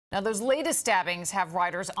Now, those latest stabbings have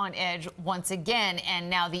riders on edge once again, and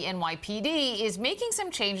now the NYPD is making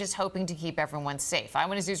some changes, hoping to keep everyone safe.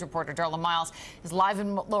 Eyewitness News reporter Darla Miles is live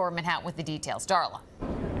in Lower Manhattan with the details. Darla.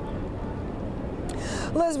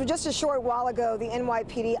 Liz, just a short while ago, the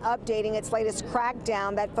NYPD updating its latest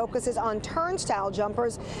crackdown that focuses on turnstile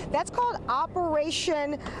jumpers. That's called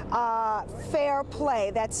Operation Fair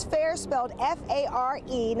Play. That's fair spelled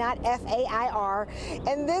F-A-R-E, not F-A-I-R.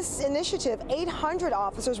 In this initiative, 800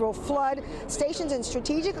 officers will flood stations in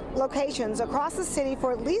strategic locations across the city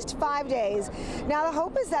for at least 5 days. Now, the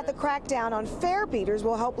hope is that the crackdown on fare beaters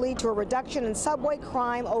will help lead to a reduction in subway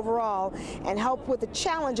crime overall and help with the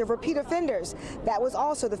challenge of repeat offenders. That was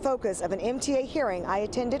also the focus of an MTA hearing I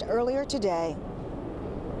attended earlier today.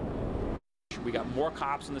 We got more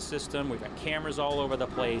cops in the system. We've got cameras all over the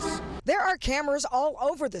place. There are cameras all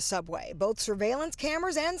over the subway, both surveillance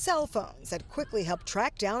cameras and cell phones that quickly help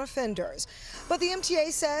track down offenders. But the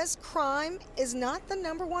MTA says crime is not the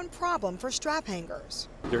 #1 problem for strap hangers.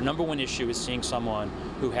 Their #1 issue is seeing someone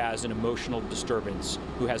who has an emotional disturbance,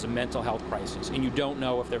 who has a mental health crisis, and you don't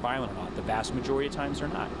know if they're violent or not. The vast majority of times they're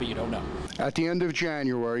not, but you don't know. At the end of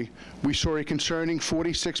January, we saw a concerning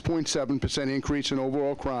 46.7% increase in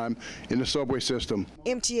overall crime in the subway system.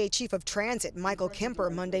 MTA Chief of Transit Michael Kemper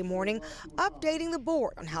Monday morning updating the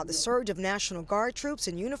board on how the surge of National Guard troops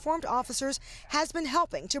and uniformed officers has been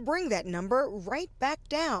helping to bring that number right back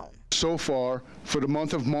down. So far, for the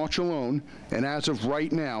month of March alone, and as of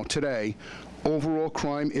right now, today, overall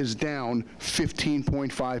crime is down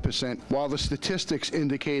 15.5%. While the statistics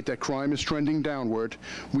indicate that crime is trending downward,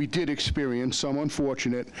 we did experience some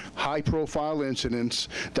unfortunate, high-profile incidents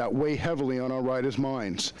that weigh heavily on our riders'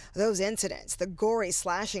 minds. Those incidents, the gory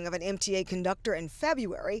slashing of an MTA conductor in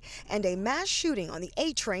February and a mass shooting on the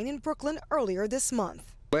A train in Brooklyn earlier this month.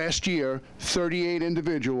 Last year, 38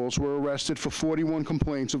 individuals were arrested for 41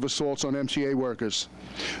 complaints of assaults on MTA workers.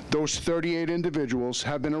 Those 38 individuals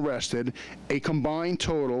have been arrested a combined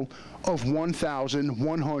total of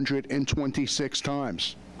 1,126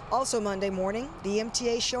 times. Also Monday morning, the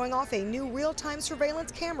MTA showing off a new real-time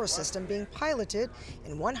surveillance camera system being piloted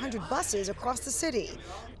in 100 buses across the city.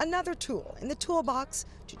 Another tool in the toolbox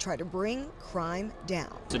to try to bring crime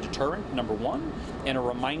down. It's a deterrent, #1, and a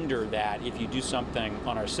reminder that if you do something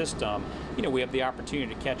on our system, we have the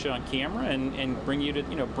opportunity to catch it on camera and bring you to,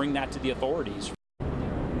 bring that to the authorities.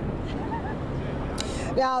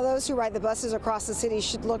 Now, those who ride the buses across the city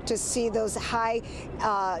should look to see those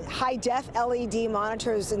high-def LED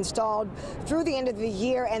monitors installed through the end of the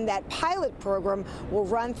year, and that pilot program will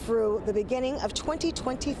run through the beginning of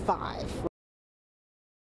 2025.